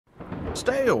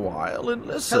Stay a while and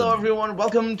listen. Hello everyone,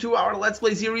 welcome to our Let's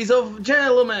Play series of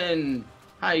Gentlemen.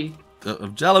 Hi.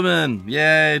 Of Gentlemen.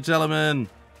 Yay, Gentlemen.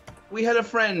 We had a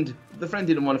friend. The friend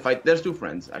didn't want to fight. There's two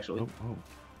friends, actually. Oh.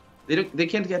 They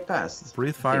can't get past.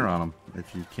 Breathe fire on them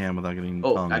if you can without getting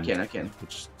Oh, tongue. I can.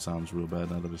 Which sounds real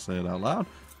bad now that I say it out loud.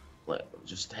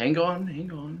 Just hang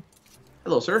on.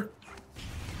 Hello, sir.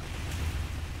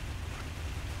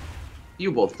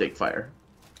 You both take fire.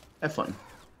 Have fun.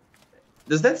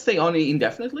 Does that stay on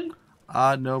indefinitely?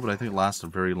 No, but I think it lasts a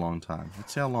very long time.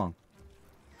 Let's see how long.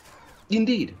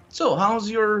 Indeed. So, how's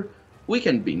your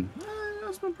weekend been?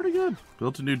 It's been pretty good.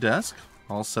 Built a new desk.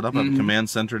 All set up. I have a command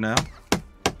center now.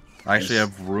 I actually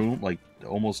have room, like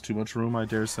almost too much room, I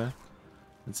dare say.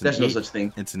 There's no such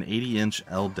thing. It's an 80-inch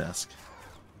L desk.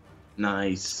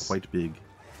 Nice. Quite big.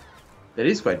 That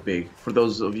is quite big. For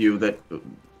those of you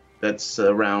that's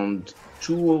around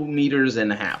 2.5 meters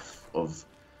of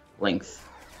length.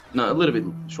 No, a little bit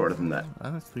shorter than that.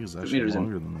 I think it's actually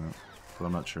longer than that, but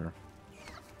I'm not sure.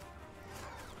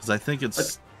 Because I think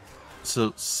it's... is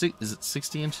it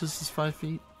 60 inches is 5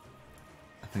 feet?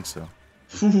 I think so.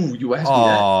 Ooh, you asked me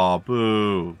that. Oh,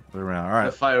 boo. We're around. All right.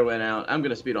 The fire went out. I'm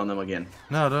gonna speed on them again.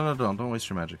 No, don't waste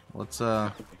your magic. Let's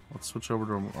switch over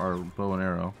to our bow and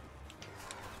arrow.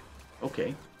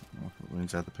 Okay. That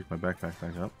means I have to pick my backpack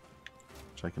back up,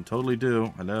 which I can totally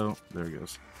do. I know. There it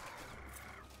goes.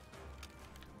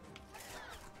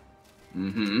 I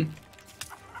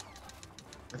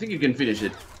think you can finish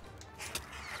it.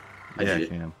 Yeah, I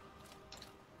can.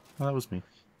 Oh, that was me.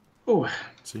 Oh.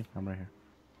 See, I'm right here.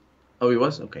 Oh, he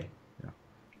was? Okay. Yeah.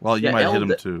 Well, you might hit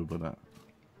him too, but...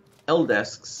 L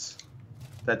desks.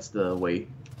 That's the way,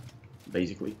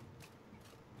 basically.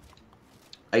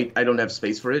 I don't have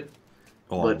space for it,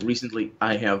 but recently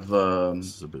I have...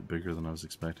 this is a bit bigger than I was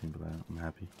expecting, but I'm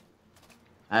happy.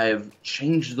 I have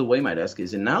changed the way my desk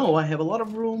is, and now I have a lot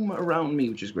of room around me,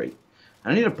 which is great.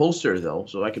 I need a poster, though,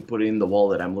 so I could put it in the wall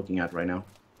that I'm looking at right now.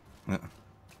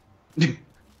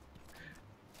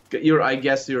 I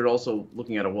guess you're also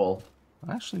looking at a wall.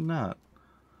 Actually not.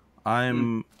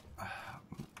 I'm...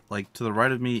 Like, to the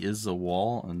right of me is a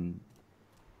wall, and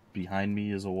behind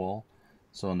me is a wall.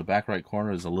 So in the back right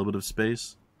corner is a little bit of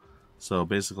space. So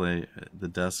basically, the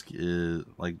desk is...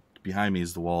 Like, behind me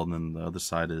is the wall, and then the other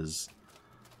side is...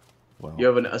 Well, you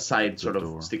have a side sort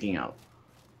of sticking out.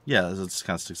 Yeah, it just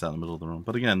kind of sticks out in the middle of the room.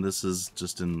 But again, this is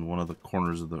just in one of the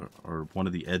corners of or one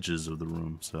of the edges of the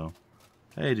room. So,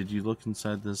 hey, did you look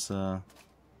inside this? Found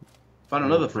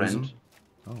another friend.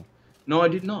 Oh. No, I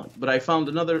did not. But I found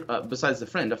another. Besides the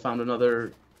friend, I found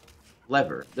another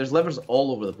lever. There's levers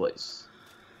all over the place.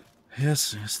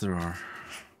 Yes, there are.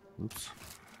 Oops.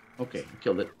 Okay, I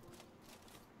killed it.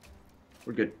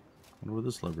 We're good. I wonder what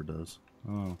this lever does.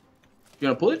 Oh. You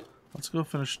gonna pull it? Let's go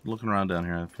finish looking around down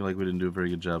here. I feel like we didn't do a very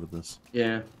good job at this.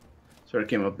 Yeah. Sort of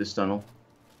came up this tunnel.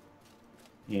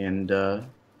 And,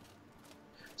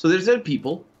 so there's dead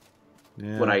people.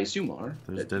 Yeah. What I assume are.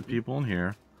 There's dead people in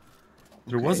here.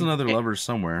 There was another lever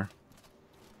somewhere.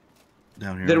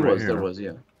 Down here. There was,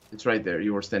 yeah. It's right there.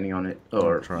 You were standing on it.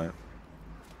 Or I'll try it.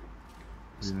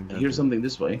 Here's something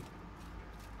this way.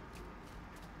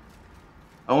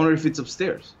 I wonder if it's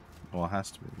upstairs. Well, it has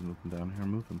to be. Looking down here,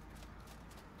 moving.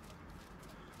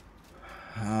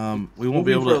 We won't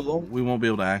be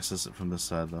able to access it from this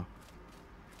side though.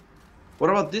 What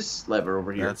about this lever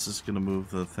over here? That's just gonna move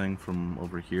the thing from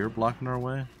over here, blocking our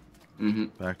way,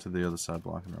 back to the other side,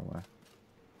 blocking our way.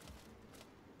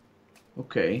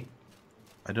 Okay.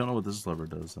 I don't know what this lever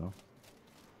does though.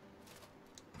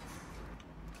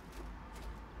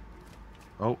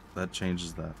 Oh, that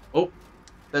changes that. Oh,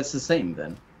 that's the same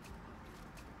then.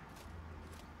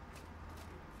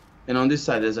 And on this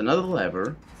side, there's another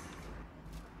lever.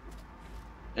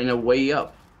 And a way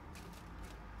up.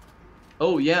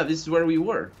 Oh yeah, this is where we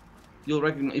were. You'll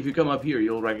recognize if you come up here.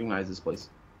 You'll recognize this place.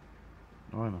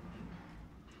 Oh, I know.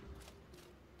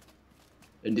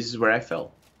 And this is where I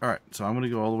fell. All right, so I'm gonna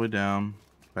go all the way down,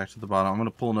 back to the bottom. I'm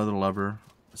gonna pull another lever.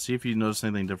 See if you notice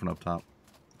anything different up top.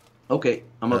 Okay,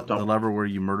 I'm up top. The lever where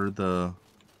you murdered the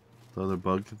other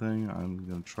bug thing. I'm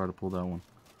gonna try to pull that one.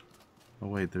 Oh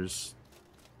wait, there's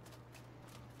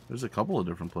a couple of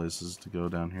different places to go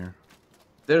down here.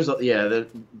 This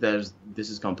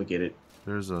is complicated.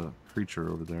 There's a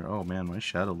creature over there. Oh man, my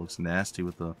shadow looks nasty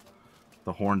with the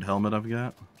horned helmet I've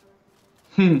got.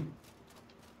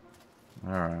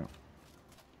 Alright.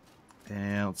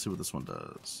 And let's see what this one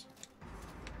does.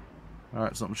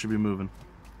 Alright, something should be moving.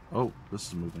 Oh, this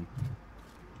is moving.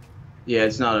 Yeah,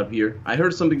 it's not up here. I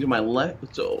heard something to my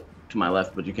left, so to my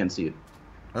left, but you can't see it.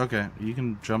 Okay, you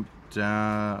can jump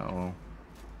down.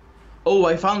 Oh,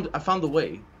 I found the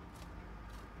way.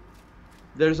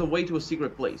 There's a way to a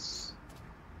secret place.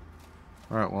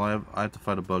 Alright, well I have to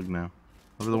fight a bug now.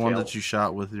 Remember the one that you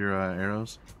shot with your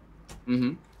arrows?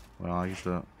 Mm-hmm. Well, I get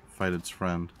to fight its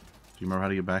friend. Do you remember how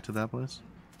to get back to that place?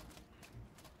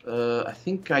 I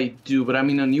think I do, but I'm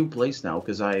in a new place now,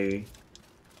 because I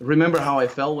remember how I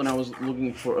fell when I was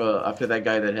looking for after that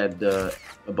guy that had a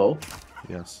bow.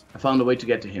 Yes. I found a way to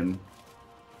get to him.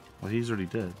 Well, he's already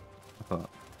dead, I thought.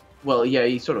 Well, yeah,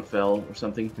 he sort of fell or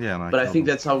something. Yeah, and but I think him.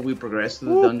 that's how we progress to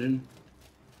the dungeon.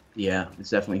 Yeah,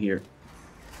 it's definitely here.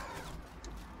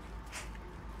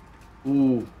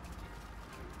 Ooh.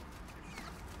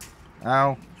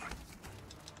 Ow.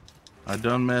 I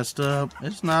done messed up.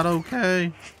 It's not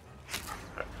okay.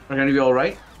 Are you gonna be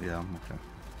alright? Yeah, I'm okay.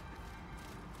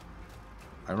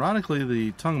 Ironically,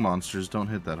 the tongue monsters don't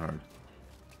hit that hard.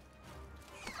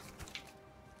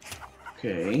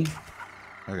 Okay.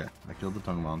 Okay, I killed the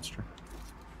tongue monster.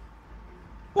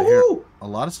 Woohoo! I hear a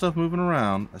lot of stuff moving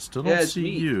around. I still don't see me.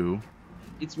 you.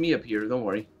 It's me up here, don't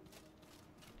worry.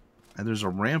 And there's a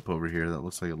ramp over here that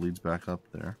looks like it leads back up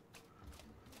there.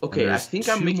 Okay, I think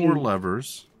I'm making more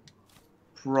levers.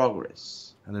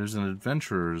 Progress. And there's an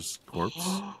adventurer's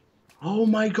corpse. Oh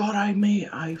my god,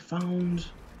 I found...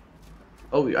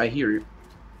 Oh, I hear you.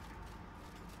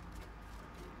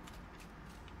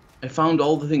 I found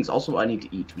all the things. Also, I need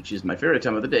to eat, which is my favorite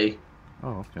time of the day.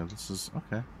 Oh, okay. This is...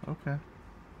 Okay, okay.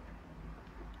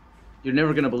 You're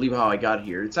never going to believe how I got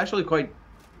here. It's actually quite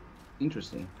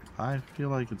interesting. I feel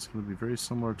like it's going to be very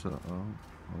similar to...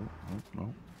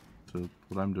 no. To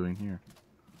what I'm doing here.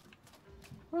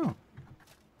 Oh.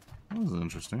 That was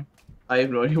interesting. I have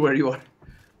no idea where you are.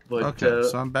 But, okay,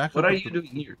 so I'm back what up are you doing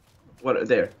here? What,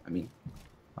 there, I mean.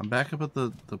 I'm back up at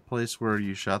the place where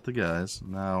you shot the guys.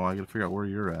 Now I gotta figure out where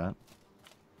you're at.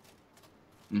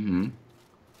 Mm-hmm.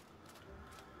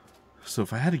 So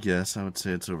if I had to guess, I would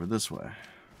say it's over this way.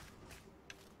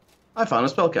 I found a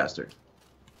spellcaster.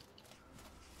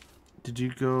 Did you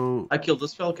go... I killed a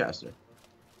spellcaster.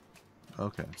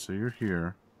 Okay, so you're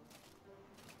here.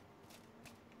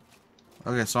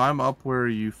 Okay, so I'm up where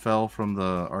you fell from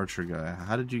the archer guy.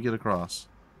 How did you get across?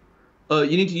 You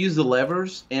need to use the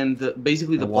levers and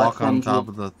basically the walk on top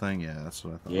of the thing. Yeah, that's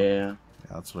what I thought. Yeah.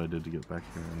 That's what I did to get back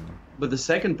here anyway. But the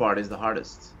second part is the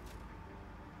hardest.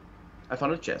 I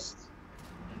found a chest.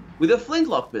 With a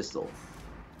flintlock pistol.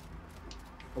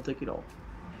 I'll take it all.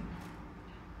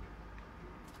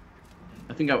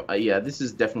 I think yeah, this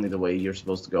is definitely the way you're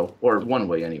supposed to go. Or one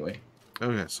way, anyway.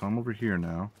 Okay, so I'm over here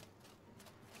now.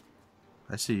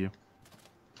 I see you.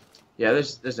 Yeah,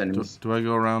 there's enemies. Do I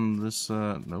go around this?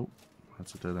 Nope.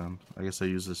 That's a dead end. I guess I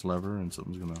use this lever and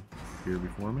something's gonna appear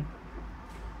before me.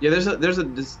 Yeah,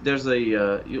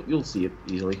 you'll see it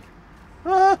easily.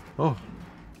 Ah! Oh.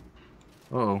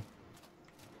 Uh-oh.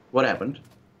 What happened?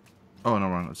 Oh, no,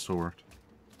 wrong. It still worked.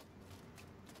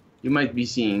 You might be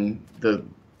seeing the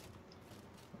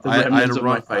I had remnants of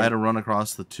my fight. I had to run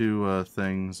across the two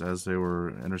things as they were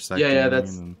intersecting. Yeah,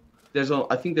 that's...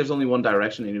 I think there's only one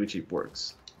direction in which it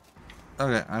works.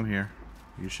 Okay, I'm here.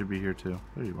 You should be here too.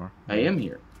 There you are. I am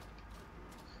here.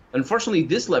 Unfortunately,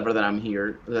 this lever that I'm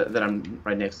here, that I'm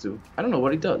right next to, I don't know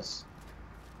what it does.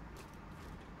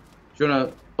 Do you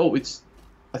wanna... Oh,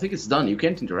 I think it's done. You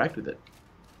can't interact with it.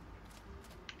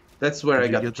 That's where I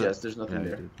got the chest. There's nothing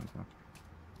there.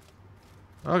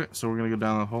 Okay, so we're gonna go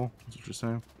down that hole. That's what you're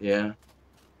saying? Yeah.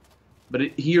 But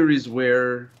here is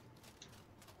where...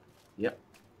 Yep.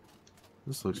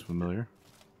 This looks familiar.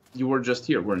 You were just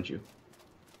here, weren't you?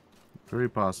 Very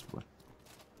possibly.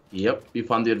 Yep, you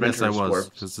found the adventurer's corpse. Yes, I was,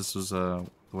 because this was the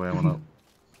way I went up.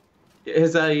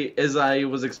 As I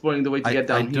was exploring the way to get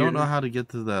down here... I don't know how to get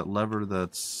to that lever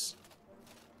that's...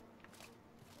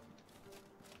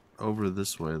 over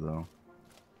this way, though.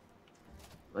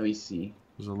 Let me see.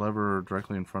 There's a lever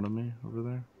directly in front of me over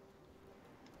there.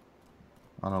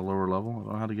 On a lower level. I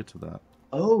don't know how to get to that.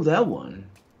 Oh, that one.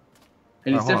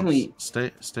 And it's definitely...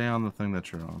 Stay on the thing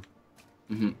that you're on.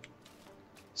 Mm-hmm.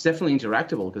 It's definitely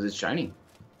interactable because it's shiny.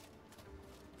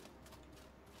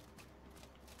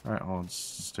 Alright, I'll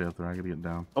stay up there. I gotta get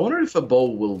down. I wonder if a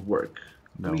bow will work.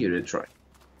 No. Let me give it a try.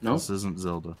 No? This isn't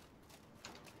Zelda.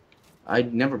 I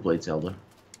never played Zelda.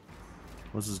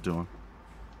 What's this doing?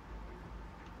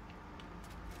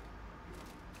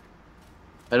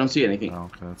 I don't see anything. Oh,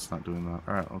 okay, it's not doing that.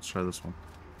 Alright, let's try this one.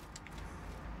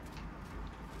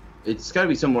 It's gotta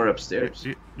be somewhere upstairs.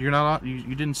 You're not on,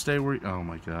 you didn't stay where you, oh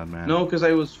my god, man. No, because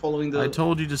I was following the... I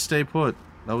told you to stay put.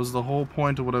 That was the whole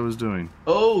point of what I was doing.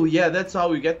 Oh, yeah, that's how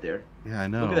we get there. Yeah, I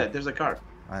know. Look at that, there's a car.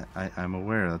 I'm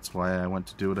aware. That's why I went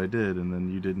to do what I did, and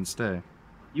then you didn't stay.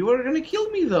 You were gonna kill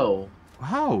me, though.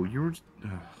 How? You were...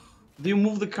 Do you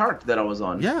move the cart that I was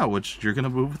on? Yeah, which you're gonna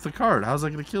move with the cart. How's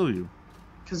that gonna kill you?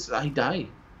 Because I die.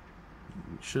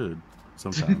 You should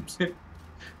sometimes.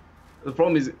 The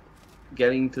problem is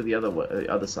getting to the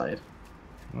other side.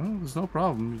 Well, there's no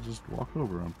problem. You just walk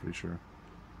over. I'm pretty sure.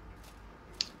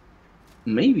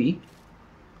 Maybe.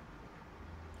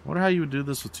 I wonder how you would do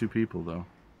this with 2 people, though.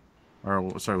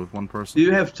 Or sorry, with 1 person. Do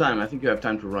you have time? I think you have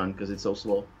time to run because it's so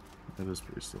slow. It is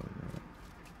pretty slow. Right? Do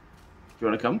you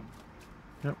want to come?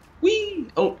 Yep. Whee!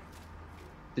 Oh.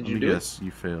 Did you do it? Yes,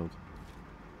 you failed.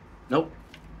 Nope.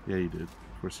 Yeah, you did.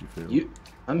 Of course you failed.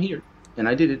 I'm here, and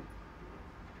I did it.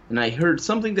 And I heard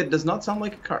something that does not sound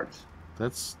like a cart.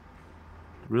 That's...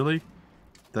 Really?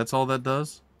 That's all that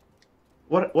does?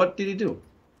 What did he do?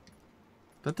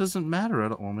 That doesn't matter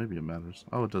at all. Well, maybe it matters.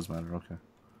 Oh, it does matter. Okay.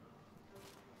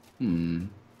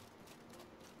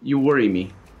 You worry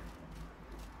me.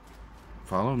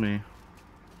 Follow me.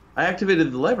 I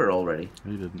activated the lever already.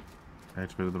 No, you didn't. I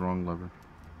activated the wrong lever.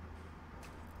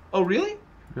 Oh, really?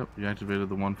 Yep, you activated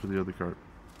the one for the other cart.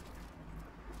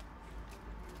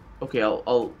 Okay,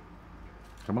 I'll...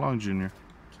 Come along, Junior.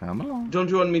 Come along. Don't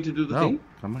you want me to do the thing?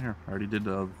 Come here. I already did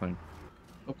the other thing.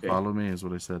 Okay. Follow me is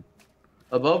what I said.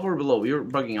 Above or below? You're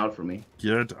bugging out for me.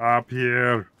 Get up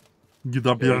here. Get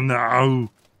up here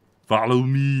now. Follow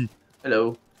me.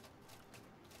 Hello.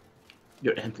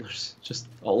 Your antlers just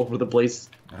all over the place.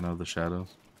 I know the shadows.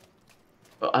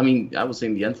 I mean, I was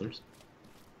saying the antlers.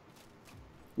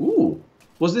 Ooh.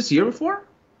 Was this here before?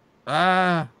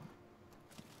 Ah.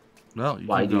 Well, you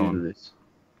Why keep do you going. do this?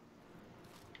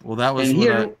 Well, that was And what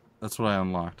here- that's what I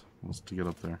unlocked, was to get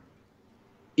up there.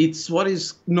 It's what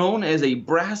is known as a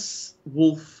brass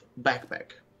wolf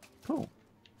backpack. Cool.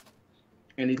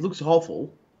 And it looks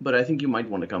awful, but I think you might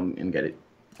want to come and get it.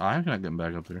 I'm not getting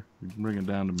back up there. You can bring it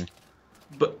down to me.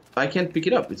 But I can't pick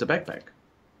it up. It's a backpack.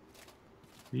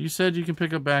 You said you can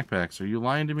pick up backpacks. Are you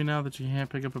lying to me now that you can't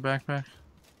pick up a backpack?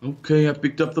 Okay, I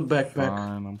picked up the backpack.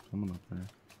 Fine, I'm coming up there.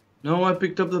 No, I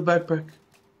picked up the backpack.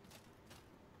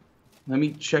 Let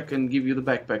me check and give you the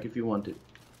backpack if you want it.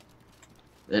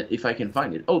 If I can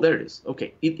find it. Oh, there it is.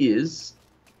 Okay, it is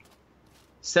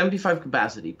 75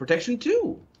 capacity. Protection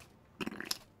 2.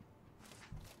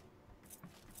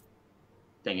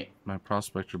 Dang it. My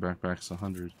prospector backpack's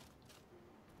 100.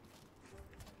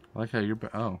 I like how you're...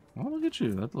 Oh, well, look at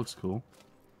you. That looks cool.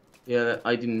 Yeah,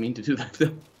 I didn't mean to do that,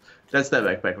 though. That's that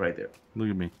backpack right there. Look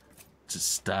at me.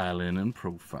 Just styling and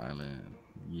profiling.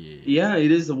 Yeah. Yeah,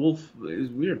 it is a wolf. It's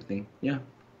a weird thing. Yeah.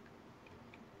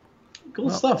 Cool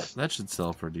Well, stuff. That should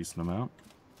sell for a decent amount.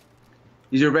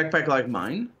 Is your backpack like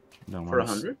mine? No, For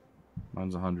 100?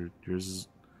 Mine's 100. Yours is...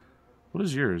 What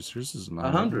is yours? Yours is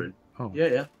 100. Oh. Yeah,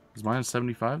 yeah. Is mine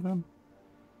 75 then?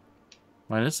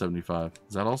 Mine is 75.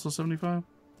 Is that also 75?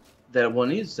 That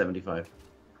one is 75.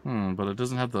 But it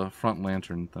doesn't have the front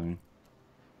lantern thing.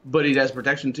 But it has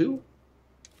protection too?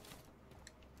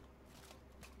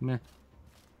 Meh.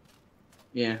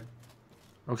 Yeah.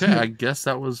 Okay, I guess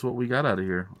that was what we got out of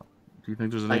here. Do you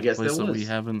think there's any place that we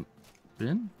haven't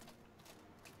been?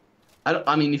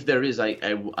 I mean, if there is,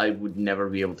 I would never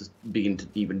be able to begin to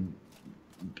even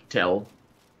tell.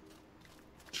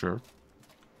 Sure.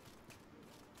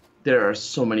 There are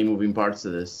so many moving parts to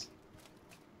this.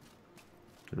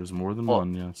 There's more than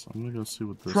one, yes. I'm gonna go see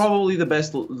what this... Probably the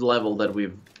best level that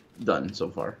we've done so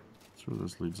far. That's where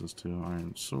this leads us to.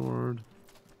 Iron sword.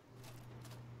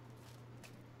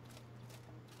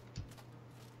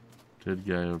 Dead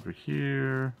guy over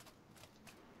here.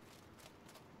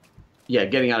 Yeah,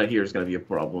 getting out of here is going to be a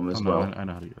problem as well. I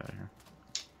know how to get out of here.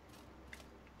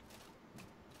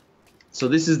 So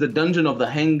this is the dungeon of the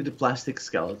hanged plastic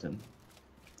skeleton.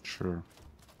 Sure.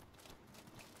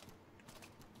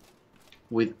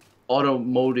 With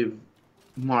automotive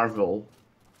marvel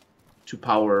to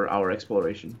power our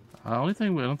exploration. Only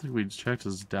thing I don't think we checked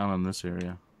is down in this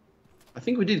area. I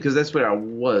think we did, because that's where I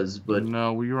was, but...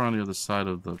 No, we were on the other side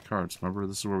of the carts, remember?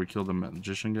 This is where we killed the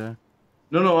magician guy?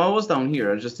 No, I was down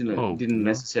here. I just didn't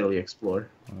necessarily explore.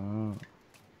 Oh.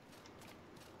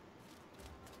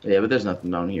 Yeah, but there's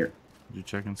nothing down here. Did you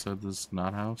check inside this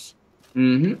knot house?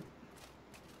 Mm-hmm.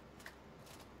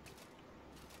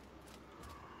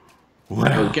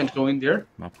 Well, Oh, we can't go in there?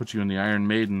 I'll put you in the Iron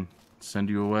Maiden, send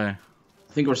you away.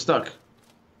 I think we're stuck.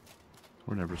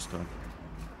 We're never stuck.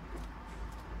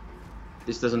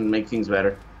 This doesn't make things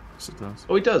better. Yes, it does.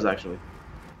 Oh, it does, actually.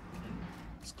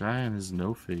 This guy has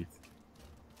no faith.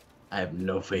 I have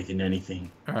no faith in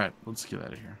anything. Alright, let's get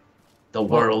out of here. The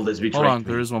world is betrayed Hold on, me.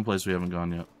 there is one place we haven't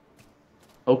gone yet.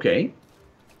 Okay.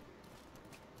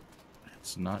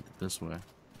 It's not this way.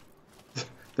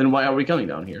 Then why are we coming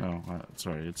down here? Oh,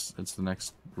 sorry, it's the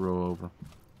next row over.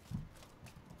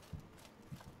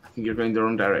 think you're going the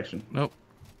wrong direction. Nope.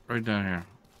 Right down here.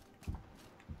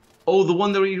 Oh, the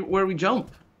one that where we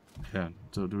jump. Yeah.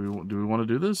 So do we want to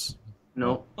do this?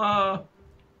 No.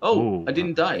 Oh, I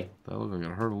didn't die. That looked like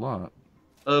it hurt a lot.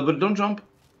 But don't jump,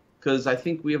 because I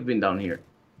think we have been down here.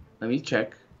 Let me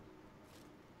check.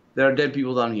 There are dead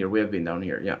people down here. We have been down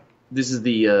here. Yeah. This is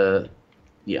the.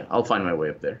 Yeah, I'll find my way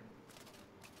up there.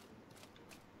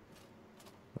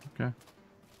 Okay.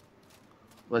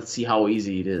 Let's see how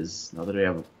easy it is now that we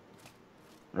have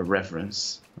a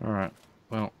reference. All right.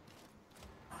 Well,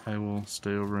 I will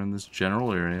stay over in this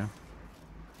general area.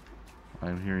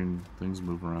 I'm hearing things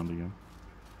move around again.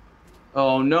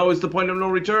 Oh no, it's the point of no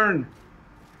return.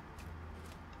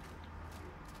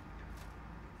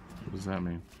 What does that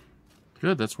mean?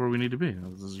 Good, that's where we need to be.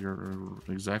 This is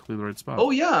exactly the right spot.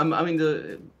 Oh yeah, I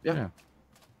mean yeah.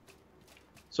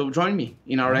 So join me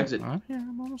in our exit. I'm here.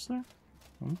 I'm almost there.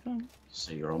 I'm coming.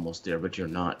 So you're almost there, but you're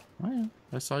not. I am.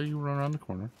 I saw you run around the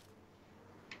corner.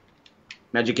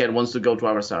 Magic Cat wants to go to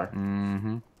Avatar.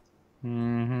 Mm-hmm.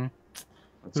 Mm-hmm.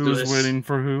 Let's Who do was this. waiting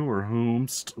for who, or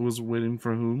whomst was waiting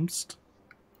for whomst?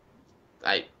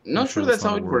 I'm not sure that's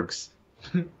how it works.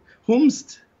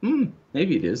 Whomst?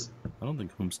 Maybe it is. I don't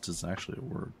think whomst is actually a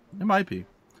word. It might be.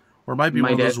 Or it might be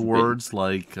My one of those dad's words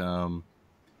like, what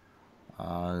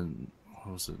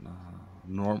was it?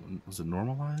 Was it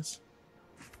normalize?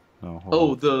 No.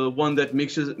 Oh, the one that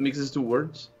mixes two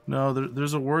words? No,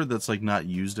 there's a word that's like not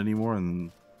used anymore,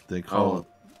 and they call it.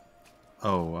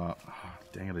 Oh,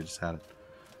 dang it! I just had it.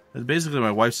 And basically,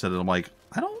 my wife said it. I'm like,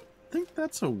 I don't think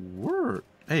that's a word.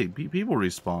 Hey, people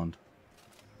respawned.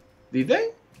 Did they?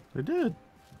 They did.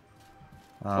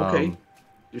 Okay.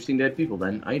 You're seeing dead people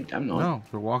then. I'm not. No,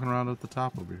 they're walking around at the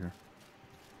top over here.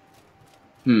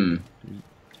 Hmm. You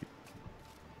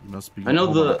must be. I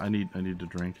know I need to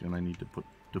drink, and I need to put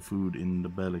the food in the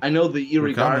belly. I know the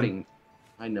irregarding.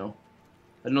 I know.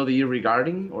 I know the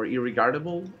irregarding or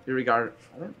irregardable.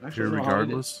 I don't actually know how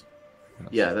it is. Irregardless? Yes.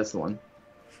 Yeah, that's the one.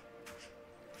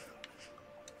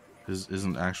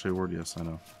 Isn't actually a word? Yes, I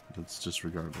know. It's just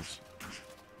regardless.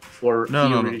 Or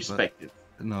No, irrespective.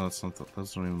 No, that's not.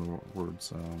 That's not even the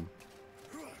words.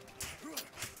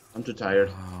 I'm too tired.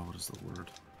 Oh, what is the word?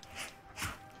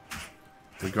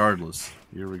 Regardless.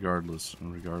 Irregardless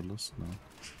and regardless. No.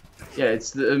 Yeah,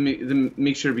 it's the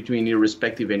mixture between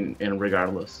irrespective and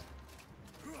regardless.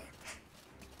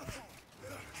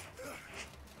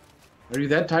 Are you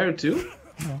that tired too?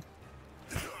 No.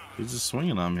 He's just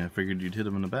swinging on me. I figured you'd hit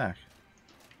him in the back.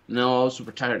 No, I was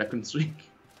super tired. I couldn't swing.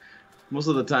 Most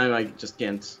of the time, I just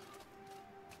can't.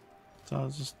 So I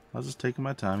was just taking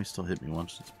my time. He still hit me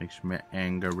once. Just makes me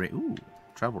angry. Ooh,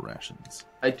 travel rations.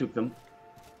 I took them.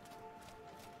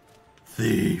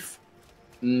 Thief.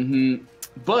 Mm-hmm.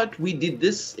 But we did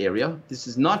this area. This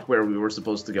is not where we were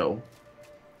supposed to go.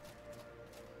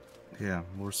 Yeah,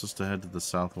 we're supposed to head to the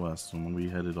southwest, and we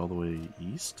headed all the way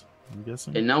east, I'm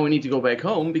guessing? And now we need to go back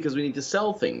home because we need to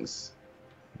sell things.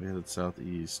 We headed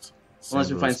southeast.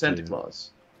 Unless we find Santa Cave.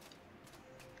 Claus.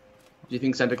 Do you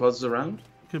think Santa Claus is around?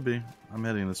 Could be. I'm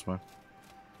heading this way.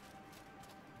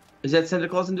 Is that Santa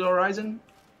Claus in the horizon?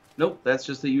 Nope, that's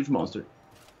just a huge monster.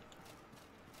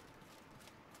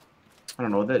 I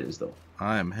don't know what that is, though.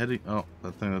 I am heading... Oh,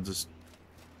 that thing that just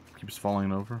keeps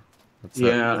falling over? That's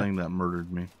Yeah. that thing that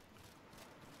murdered me.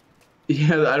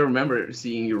 Yeah, I remember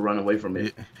seeing you run away from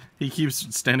it. He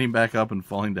keeps standing back up and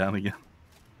falling down again.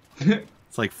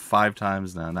 It's like 5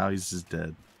 times now. Now he's just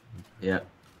dead. Yeah.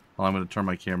 Well, I'm going to turn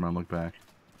my camera and look back.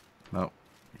 No,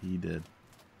 he did.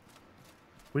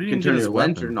 What do You you can get turn his your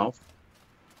weapon? lantern off.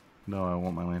 No, I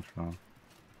want my lantern on.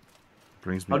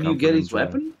 Brings me How do you comfort get and his joy.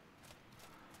 weapon?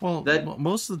 Well, That-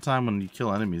 most of the time when you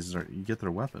kill enemies, you get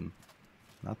their weapon.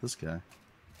 Not this guy.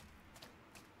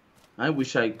 I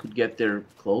wish I could get their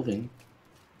clothing.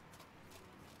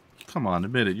 Come on,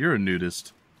 admit it. You're a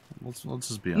nudist. Let's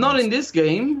just be honest. Not in this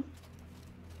game.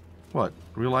 What?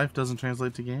 Real life doesn't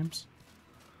translate to games?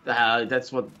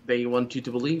 That's what they want you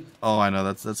to believe. Oh, I know.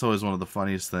 That's always one of the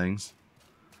funniest things.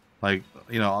 Like,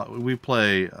 you know, we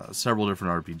play several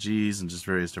different RPGs and just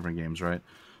various different games, right?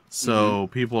 So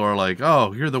people are like,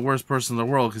 oh, you're the worst person in the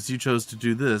world because you chose to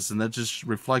do this, and that just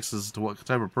reflects as to what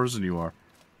type of person you are.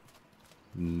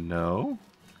 No.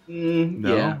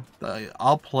 No. Yeah.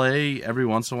 I'll play every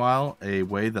once in a while a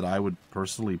way that I would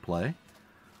personally play.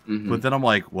 But then I'm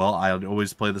like, well, I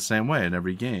always play the same way in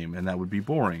every game, and that would be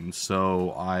boring.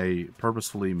 So I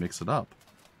purposefully mix it up.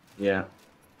 Yeah.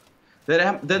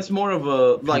 That's more of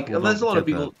a like. People There's a don't lot of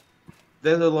get people.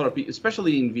 There's a lot of people,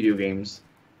 especially in video games.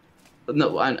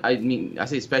 No, I mean I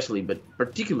say especially, but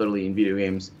particularly in video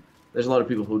games, there's a lot of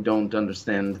people who don't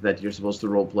understand that you're supposed to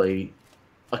roleplay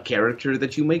a character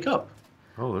that you make up.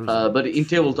 Oh, there's. But in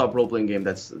tabletop role playing game,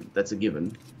 that's a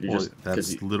given.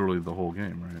 That's literally the whole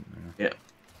game, right? Yeah.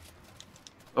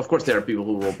 Of course, there are people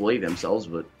who role play themselves,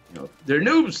 but they're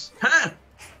noobs. Ha!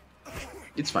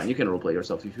 It's fine. You can role play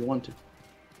yourself if you want to.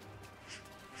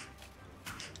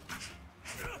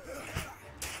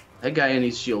 That guy and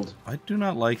his shield. I do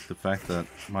not like the fact that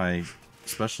my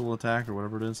special attack or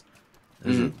whatever it is a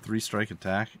 3-strike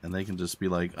attack, and they can just be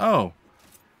like, "Oh,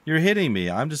 you're hitting me.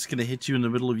 I'm just gonna hit you in the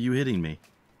middle of you hitting me."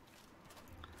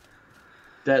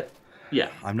 Yeah.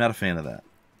 I'm not a fan of that.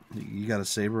 You got a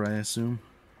saber, I assume.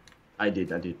 I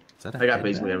did. Is that I got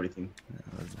basically everything. Yeah,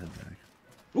 that's a head bag.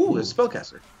 Ooh, a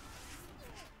spellcaster.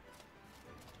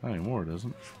 Not anymore, it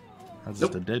doesn't. That's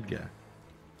just a dead guy.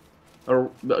 Or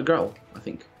a girl, I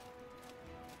think.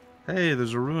 Hey,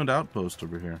 there's a ruined outpost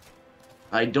over here.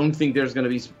 I don't think there's gonna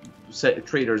be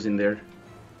traders in there.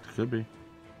 Could be.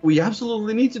 We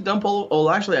absolutely need to dump all. Oh,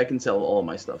 actually, I can sell all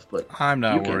my stuff, but I'm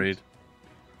not worried.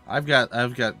 I've got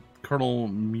Colonel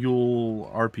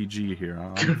Mule RPG here.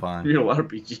 I'm fine. Mule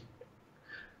RPG.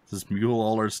 Just mule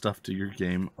all our stuff to your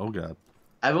game. Oh god.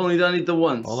 I've only done it the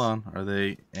once. Hold on. Are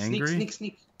they angry?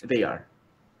 Sneak. They are.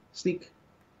 Sneak.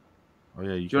 Oh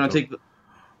yeah. Do you want to take the?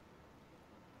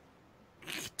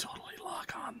 You can totally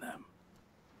lock on them.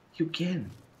 You can.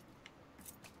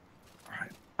 All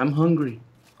right. I'm hungry.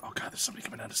 Oh god, there's somebody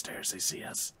coming down the stairs. They see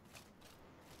us.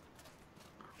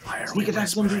 Sneak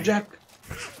attacks don't do jack.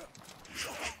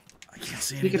 I can't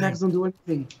see anything. Sneak attacks don't do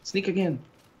anything. Sneak again.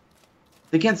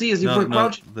 They can't see us if we're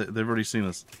crouched. They've already seen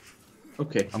us.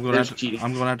 Okay. I'm going after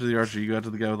the archer. You go after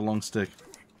the guy with the long stick.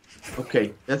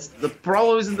 Okay. That's the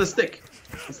problem. Isn't the stick?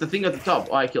 It's the thing at the top.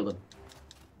 Oh, I killed him.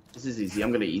 This is easy.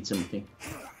 I'm gonna eat something.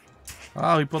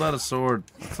 Oh, he pulled out a sword.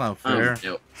 That's not fair.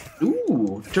 No.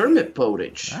 Ooh, turnip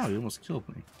pottage. Wow, he almost killed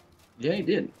me. Yeah, he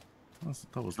did.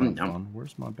 That was not fun.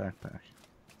 Where's my backpack?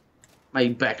 My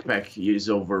backpack is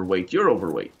overweight. You're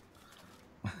overweight.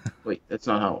 Wait, that's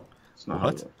not how. That's not how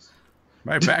it works.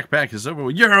 My backpack is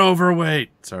overweight. You're overweight.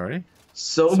 Sorry.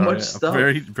 So much stuff.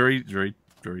 Very, very, very,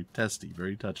 very testy.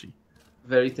 Very touchy.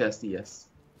 Very testy. Yes.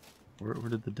 Where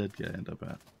did the dead guy end up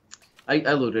at?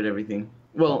 I looted everything.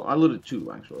 Well, I looted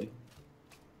 2 actually.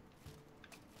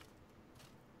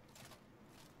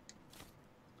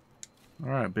 All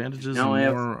right, bandages now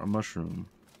and more a mushroom.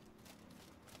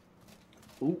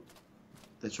 Ooh,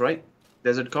 that's right.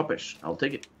 Desert Kopesh. I'll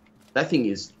take it. That thing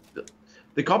is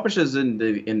the Kopesh is in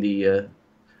the.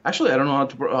 Actually, I don't know how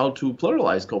to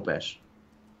pluralize Kopesh.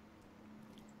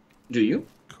 Do you?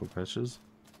 Kopeshes?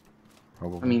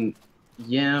 Probably. I mean,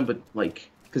 yeah, but like,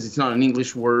 because it's not an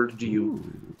English word. Do you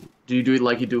do it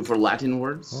like you do for Latin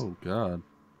words? Oh God,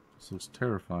 this looks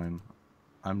terrifying.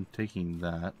 I'm taking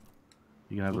that.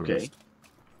 You can have the rest.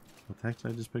 What the heck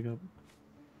did I just pick up?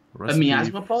 A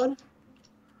miasma pod?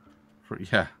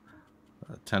 A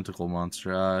tentacle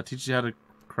monster. Teaches you how to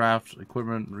craft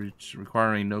equipment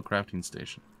requiring no crafting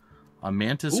station. A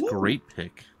mantis great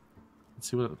pick. Let's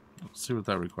see what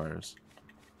that requires.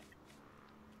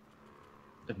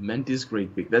 A mantis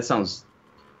great pick. That sounds,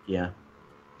 yeah.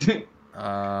 2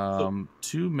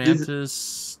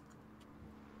 mantis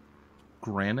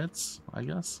granites, I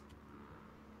guess.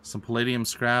 Some palladium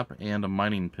scrap and a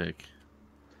mining pick.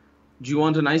 Do you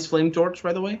want a nice flame torch,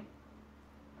 by the way?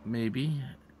 Maybe.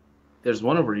 There's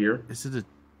one over here. Is it a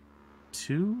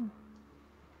 2?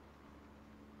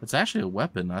 It's actually a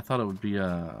weapon. I thought it would be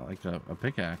like a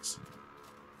pickaxe.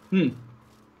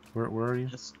 Where are you?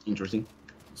 That's interesting.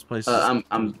 This place. I'm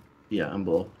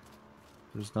below.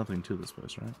 There's nothing to this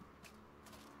place, right?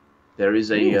 There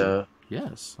is a.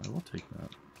 Yes, I will take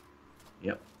that.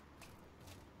 Yep.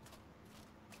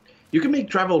 You can make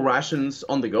travel rations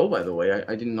on the go, by the way.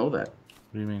 I didn't know that.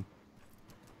 What do you mean?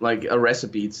 Like a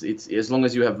recipe, it's as long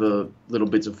as you have the little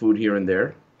bits of food here and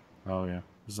there. Oh yeah,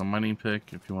 there's a mining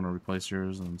pick if you want to replace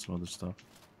yours and some other stuff.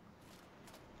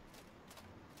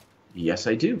 Yes,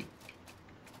 I do.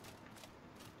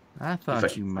 I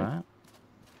thought you might.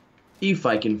 If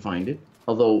I can find it,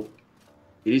 although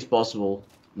it is possible.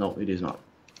 No, it is not.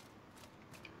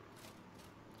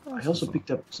 I also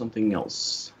picked up something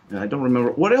else. And I don't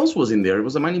remember. What else was in there? It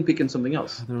was a mining pick and something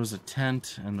else. There was a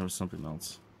tent and there was something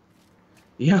else.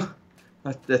 Yeah.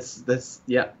 That's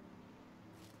yeah.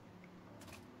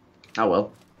 Oh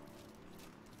well.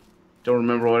 Don't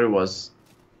remember what it was.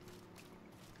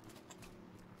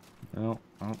 Well,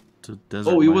 to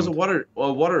desert. Oh, it was a water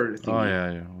thing. Oh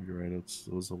yeah. You're right. It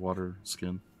was a water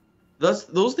skin.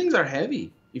 Those things are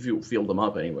heavy if you fill them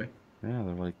up anyway. Yeah,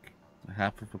 they're like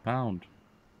half of a pound.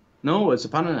 No, it's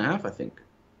 1.5 pounds, I think.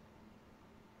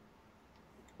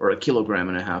 Or 1.5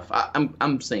 kilograms.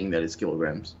 I'm saying that it's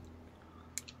kilograms.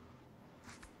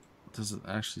 Does it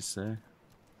actually say?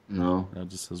 No. No, it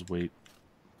just says weight.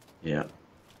 Yeah.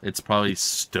 It's probably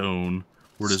stone.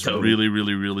 We're just Stone. really,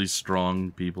 really, really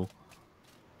strong people.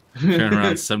 Carrying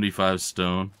around 75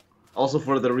 stone. Also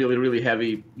for the really, really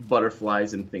heavy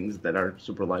butterflies and things that are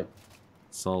super light.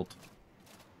 Salt.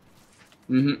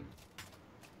 Mm-hmm.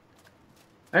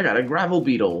 I got a gravel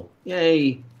beetle.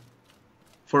 Yay!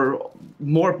 For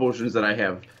more potions that I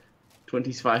have.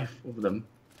 25 of them.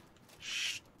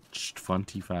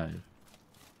 25.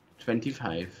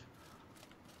 25.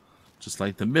 Just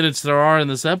like the minutes there are in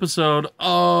this episode.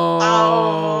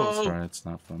 Oh! Sorry, it's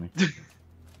not funny.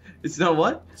 It's not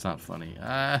what? It's not funny.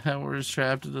 We're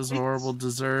trapped in this horrible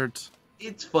dessert.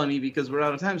 It's funny because we're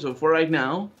out of time. So for right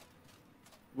now,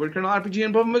 we're Colonel RPG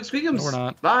and Bubba McSqueakums. No, we're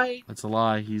not. Bye. That's a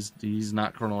lie. He's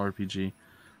not Colonel RPG.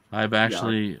 I've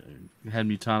actually had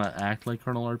Mutana act like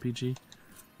Colonel RPG.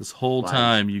 This whole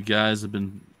time, you guys have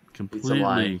been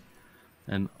completely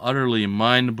and utterly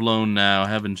mind blown now,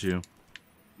 haven't you?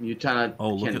 Mutana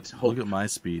look at my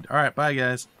speed. All right, bye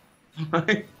guys.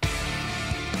 Bye.